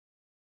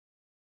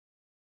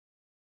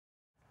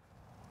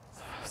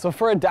So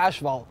for a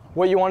dash vault,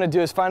 what you want to do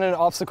is find an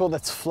obstacle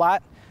that's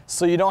flat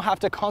so you don't have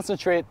to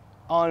concentrate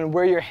on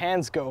where your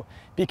hands go,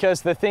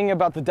 because the thing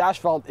about the dash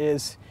vault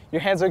is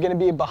your hands are going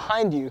to be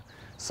behind you.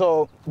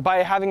 So by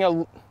having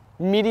a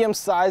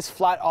medium-sized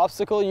flat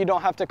obstacle, you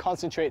don't have to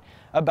concentrate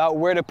about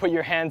where to put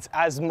your hands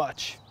as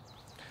much.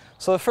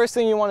 So the first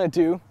thing you want to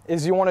do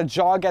is you want to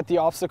jog at the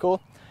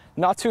obstacle,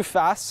 not too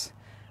fast,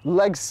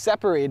 legs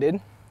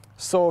separated.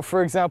 So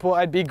for example,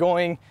 I'd be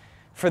going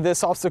for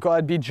this obstacle,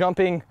 I'd be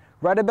jumping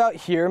right about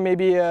here,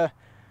 maybe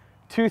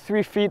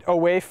 2-3 feet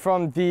away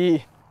from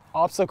the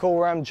obstacle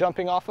where I'm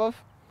jumping off of.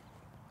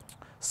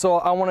 So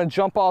I want to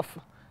jump off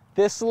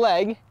this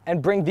leg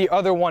and bring the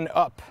other one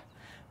up.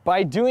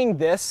 By doing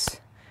this,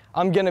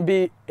 I'm going to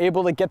be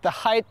able to get the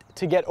height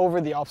to get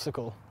over the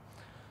obstacle.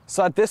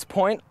 So at this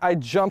point, I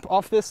jump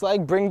off this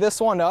leg, bring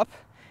this one up,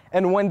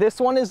 and when this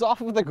one is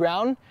off of the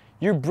ground,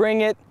 you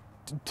bring it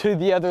to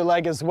the other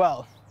leg as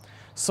well.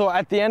 So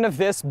at the end of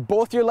this,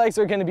 both your legs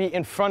are going to be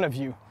in front of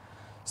you.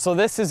 So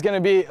this is going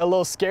to be a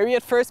little scary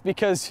at first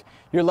because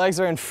your legs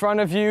are in front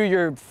of you,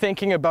 you're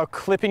thinking about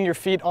clipping your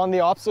feet on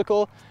the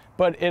obstacle,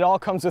 but it all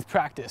comes with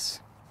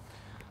practice.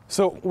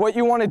 So what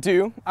you want to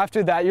do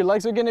after that, your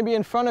legs are going to be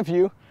in front of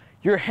you,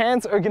 your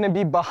hands are going to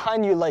be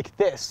behind you like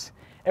this.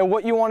 And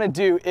what you want to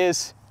do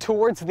is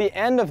towards the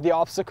end of the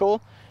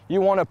obstacle,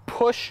 you want to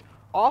push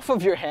off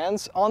of your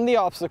hands on the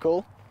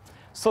obstacle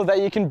so that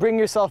you can bring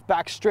yourself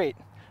back straight.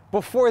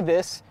 Before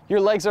this,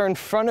 your legs are in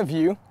front of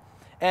you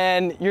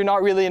and you're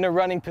not really in a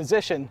running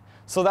position.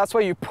 So that's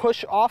why you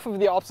push off of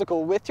the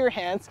obstacle with your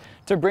hands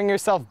to bring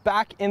yourself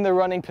back in the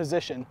running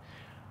position.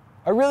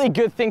 A really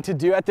good thing to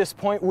do at this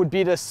point would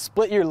be to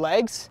split your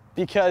legs,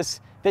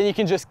 because then you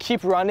can just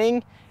keep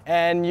running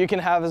and you can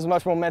have as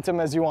much momentum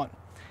as you want.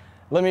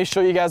 Let me show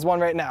you guys one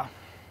right now.